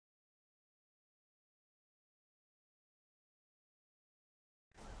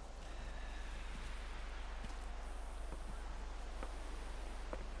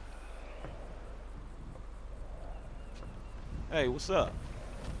Hey, what's up?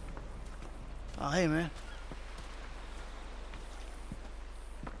 Oh, hey, man.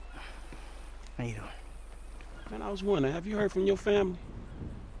 How you doing? Man, I was wondering, have you heard from your family?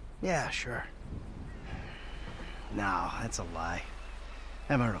 Yeah, sure. No, that's a lie.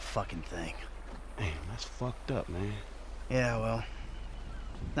 I haven't heard a fucking thing. Damn, that's fucked up, man. Yeah, well,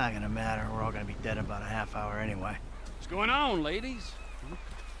 not gonna matter. We're all gonna be dead in about a half hour anyway. What's going on, ladies?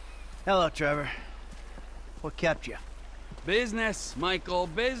 Hello, Trevor. What kept you? Business, Michael,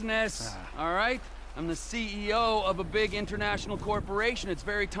 business. All right? I'm the CEO of a big international corporation. It's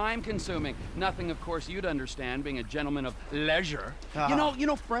very time-consuming. Nothing, of course, you'd understand, being a gentleman of leisure. You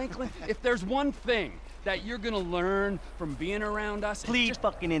know, Franklin, if there's one thing that you're gonna learn from being around us... Please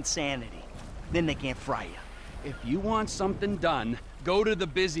fucking insanity. Then they can't fry you. If you want something done, go to the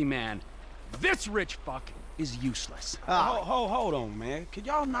busy man. This rich fuck is useless. Hold on, man. Can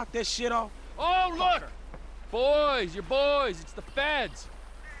y'all knock that shit off? Oh, look! Boys, you're boys. It's the feds.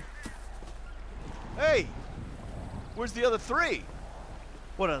 Hey! Where's the other three?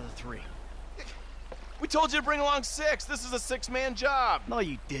 What other three? We told you to bring along 6. This is a 6-man job. No,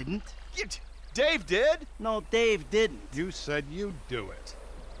 you didn't. Dave did? No, Dave didn't. You said you'd do it.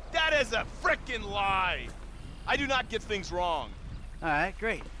 That is a frickin' lie. I do not get things wrong. All right,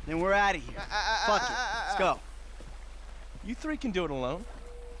 great. Then we're out of here. Fuck it. Let's go. You 3 can do it alone.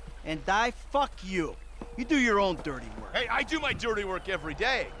 And fuck you. You do your own dirty work. Hey, I do my dirty work every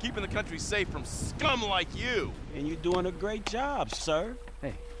day, keeping the country safe from scum like you. And you're doing a great job, sir.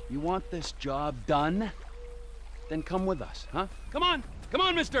 Hey, you want this job done? Then come with us, huh? Come on,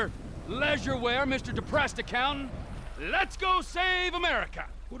 Mr. Leisureware, Mr. Depressed Accountant. Let's go save America.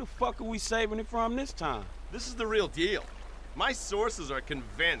 Who the fuck are we saving it from this time? This is the real deal. My sources are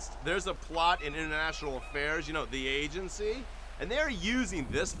convinced there's a plot in international affairs, you know, the agency, and they're using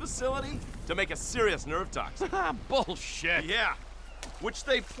this facility to make a serious nerve toxin. Bullshit. Yeah. Which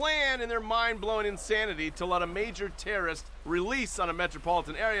they plan in their mind-blowing insanity to let a major terrorist release on a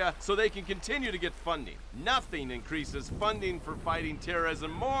metropolitan area so they can continue to get funding. Nothing increases funding for fighting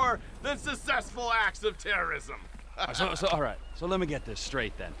terrorism more than successful acts of terrorism. All right. So let me get this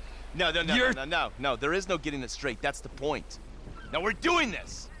straight then. No, there is no getting it straight. That's the point. Now we're doing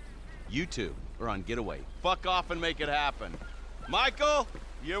this. You 2 are on getaway. Fuck off and make it happen. Michael,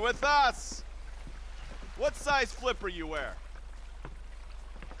 you're with us. What size flipper you wear?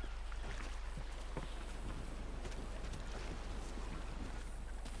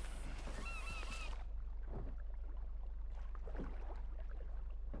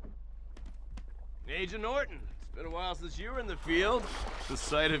 Agent Norton, it's been a while since you were in the field. The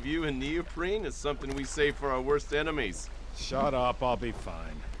sight of you in neoprene is something we save for our worst enemies. Shut up, I'll be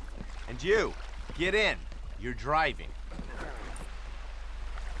fine. And you, get in. You're driving.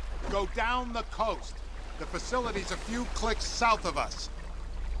 Go down the coast. The facility's a few clicks south of us.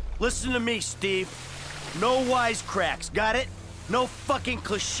 Listen to me, Steve. No wisecracks, got it? No fucking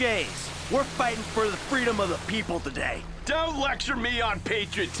cliches. We're fighting for the freedom of the people today. Don't lecture me on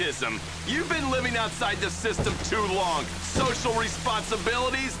patriotism. You've been living outside the system too long. Social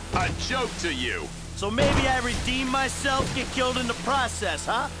responsibilities, a joke to you. So maybe I redeem myself, get killed in the process,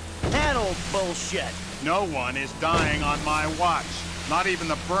 huh? That old bullshit. No one is dying on my watch. Not even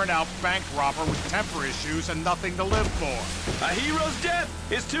the burnout bank robber with temper issues and nothing to live for. A hero's death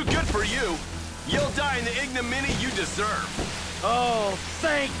is too good for you. You'll die in the ignominy you deserve. Oh,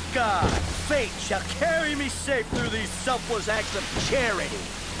 thank God! Fate shall carry me safe through these selfless acts of charity.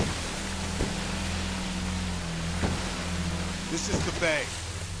 This is the bay.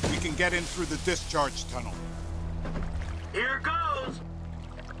 We can get in through the discharge tunnel. Here goes!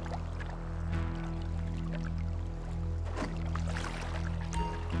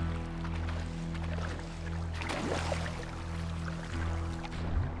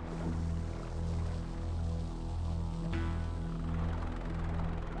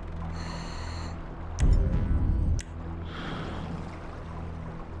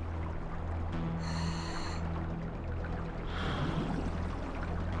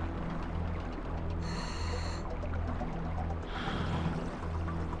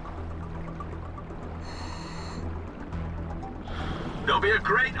 There'll be a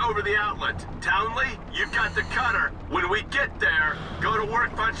grate over the outlet. Townley, you've got the cutter. When we get there, go to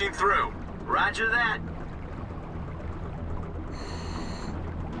work punching through. Roger that.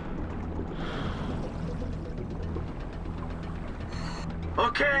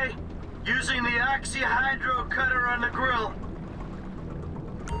 Okay, using the oxyhydro cutter on the grill.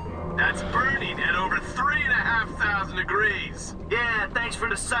 That's burning at over 3,500 degrees. Yeah, thanks for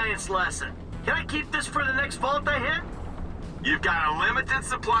the science lesson. Can I keep this for the next vault I hit? You've got a limited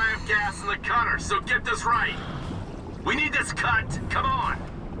supply of gas in the cutter, so get this right. We need this cut. Come on.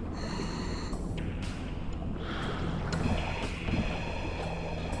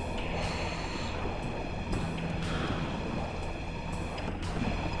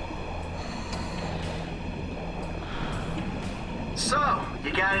 So,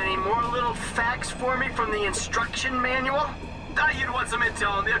 you got any more little facts for me from the instruction manual? Thought you'd want some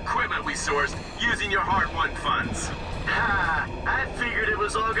intel on the equipment we sourced using your hard-won funds. Ha! I figured it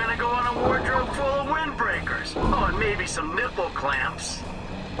was all gonna go on a wardrobe full of windbreakers. Oh, and maybe some nipple clamps.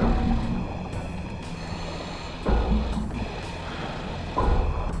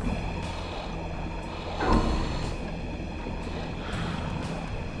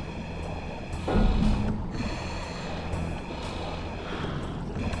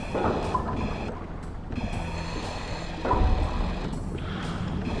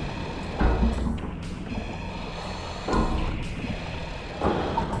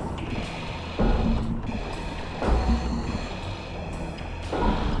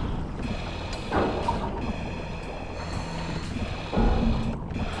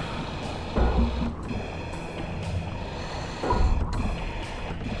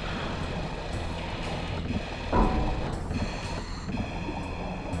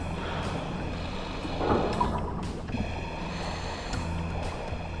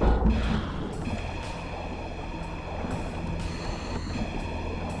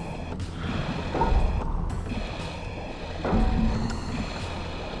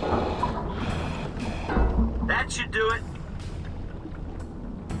 That should do it.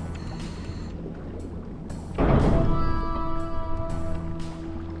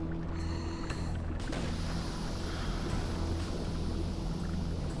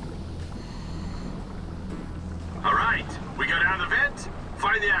 All right, we go down the vent,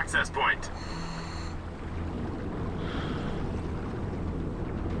 find the access point.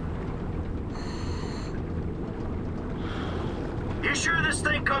 You sure this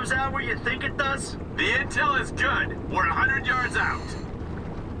thing comes out where you think it does? The intel is good. We're 100 yards out.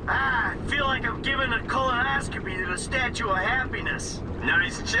 Ah, I feel like I'm giving a colonoscopy to the Statue of Happiness.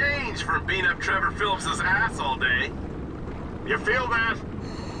 Nice change from beating up Trevor Phillips's ass all day. You feel that?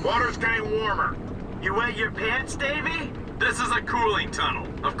 Water's getting warmer. You wet your pants, Davey? This is a cooling tunnel.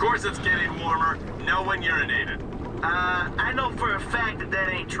 Of course it's getting warmer. No one urinated. I know for a fact that that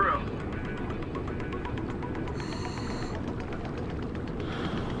ain't true.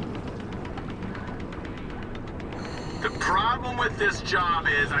 The problem with this job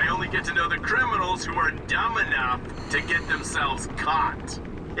is I only get to know the criminals who are dumb enough to get themselves caught.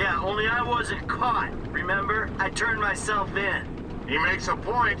 Yeah, only I wasn't caught, remember? I turned myself in. He makes a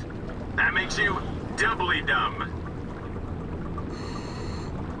point. That makes you doubly dumb.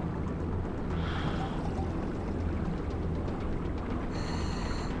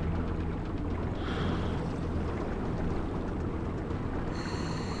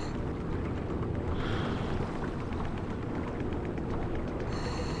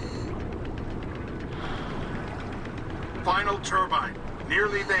 Final turbine.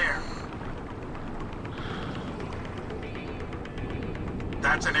 Nearly there.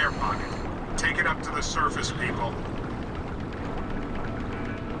 That's an air pocket. Take it up to the surface, people.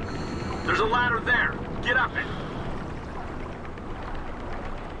 There's a ladder there. Get up it.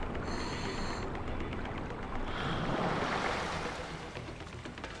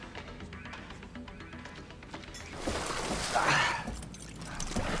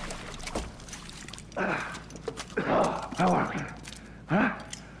 How are we? Huh?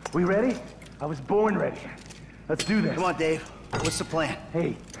 We ready? I was born ready. Let's do this. Come on, Dave. What's the plan?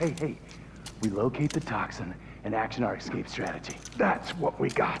 Hey. We locate the toxin and action our escape strategy. That's what we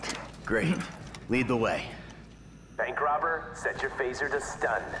got. Great. Lead the way. Bank robber, set your phaser to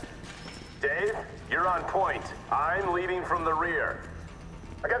stun. Dave, you're on point. I'm leading from the rear.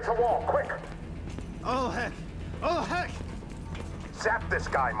 Against the wall, quick! Oh, heck! Oh, heck! Zap this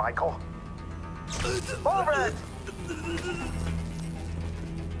guy, Michael. Over it!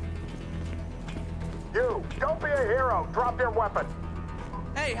 You, don't be a hero. Drop your weapon.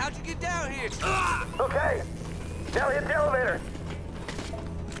 Hey, how'd you get down here? Okay. Now hit the elevator.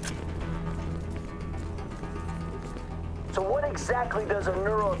 So what exactly does a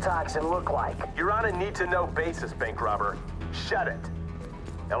neurotoxin look like? You're on a need-to-know basis, bank robber. Shut it.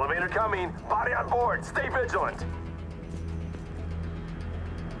 Elevator coming. Body on board. Stay vigilant.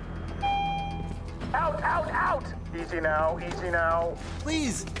 Out, out, out! Easy now, easy now.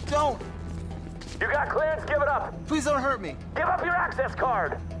 Please, don't! You got clearance? Give it up. Please don't hurt me. Give up your access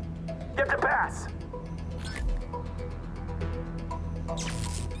card. Get to pass.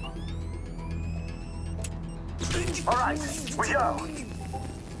 All right, we go.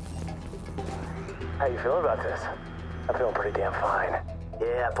 How you feel about this? I feel pretty damn fine.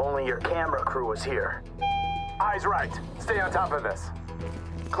 Yeah, if only your camera crew was here. Eyes right. Stay on top of this.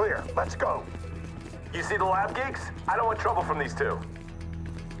 Clear. Let's go. You see the lab geeks? I don't want trouble from these two.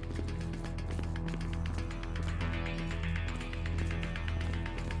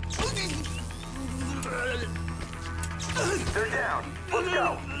 They're down. Let's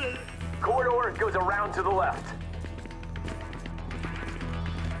go. Corridor goes around to the left.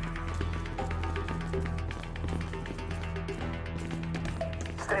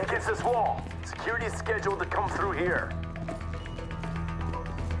 Stay against this wall. Security is scheduled to come through here.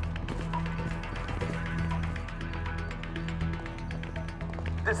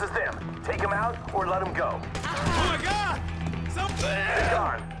 This is them. Take them out or let them go. Oh my God! Something! They're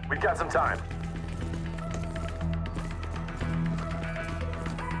gone. We've got some time.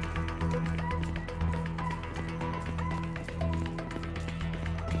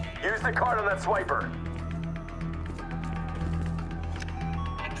 Use the card on that swiper.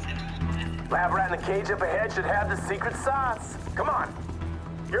 Lab rat in the cage up ahead should have the secret sauce. Come on.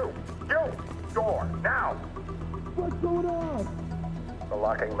 You! Door, now! What's going on? The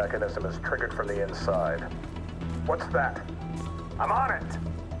locking mechanism is triggered from the inside. What's that? I'm on it!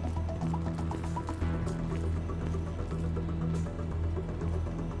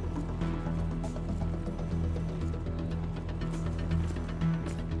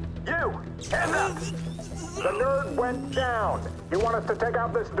 You! Hand up! The nerd went down. You want us to take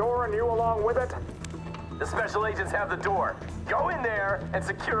out this door and you along with it? The special agents have the door. Go in there and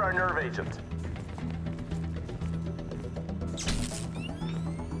secure our nerve agent.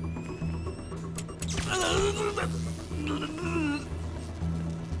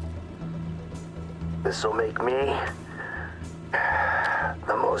 This'll make me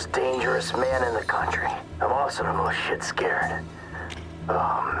the most dangerous man in the country. I'm also the most shit scared.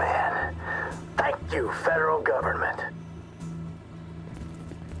 Oh, man. Thank you, federal government.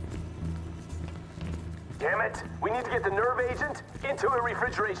 Damn it! We need to get the nerve agent into a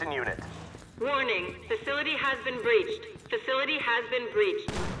refrigeration unit. Warning, facility has been breached. Facility has been breached.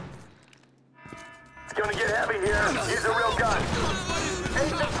 It's gonna get heavy here. Use a real gun.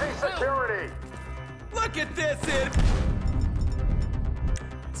 Agency security! Look at this, it.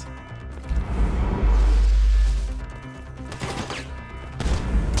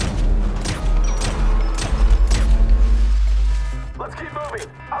 Let's keep moving.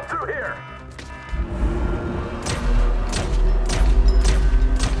 Up through here.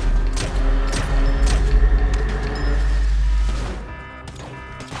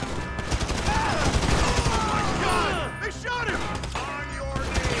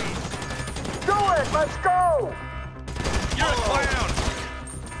 Let's go! You're a clown!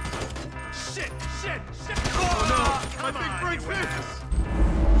 Shit! Oh no! My big brain's fish!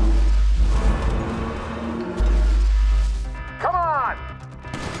 Come on!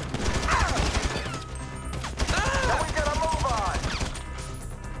 Now we gotta move on!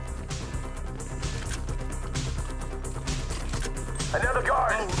 Another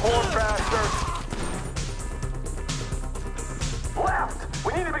guard! Poor bastard! Left! We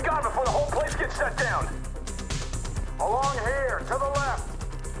need to be gone before the whole place gets shut down! Along here, to the left!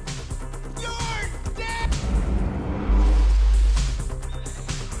 You're dead!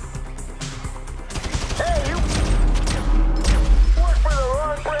 Hey, you work for the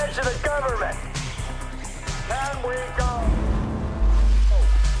wrong branch of the government! Can we go?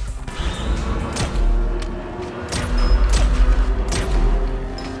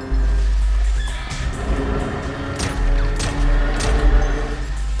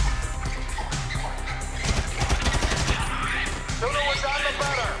 Sooner we're done, the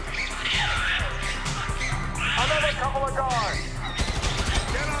better. Another couple of guards.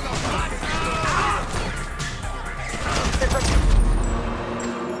 Get on the platform! It's a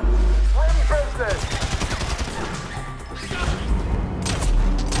grim business.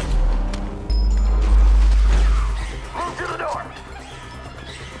 Move to the door.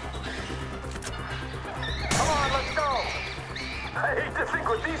 Come on, let's go. I hate to think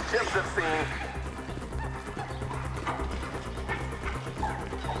what these chimps have seen.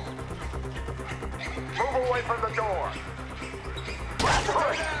 Move away from the door.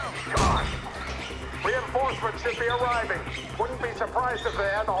 Push! Come on! Reinforcements should be arriving. Wouldn't be surprised if they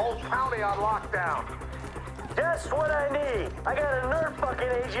had the whole county on lockdown. Just what I need. I got a nerve fucking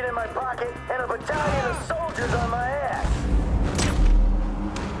agent in my pocket and a battalion of soldiers on my ass.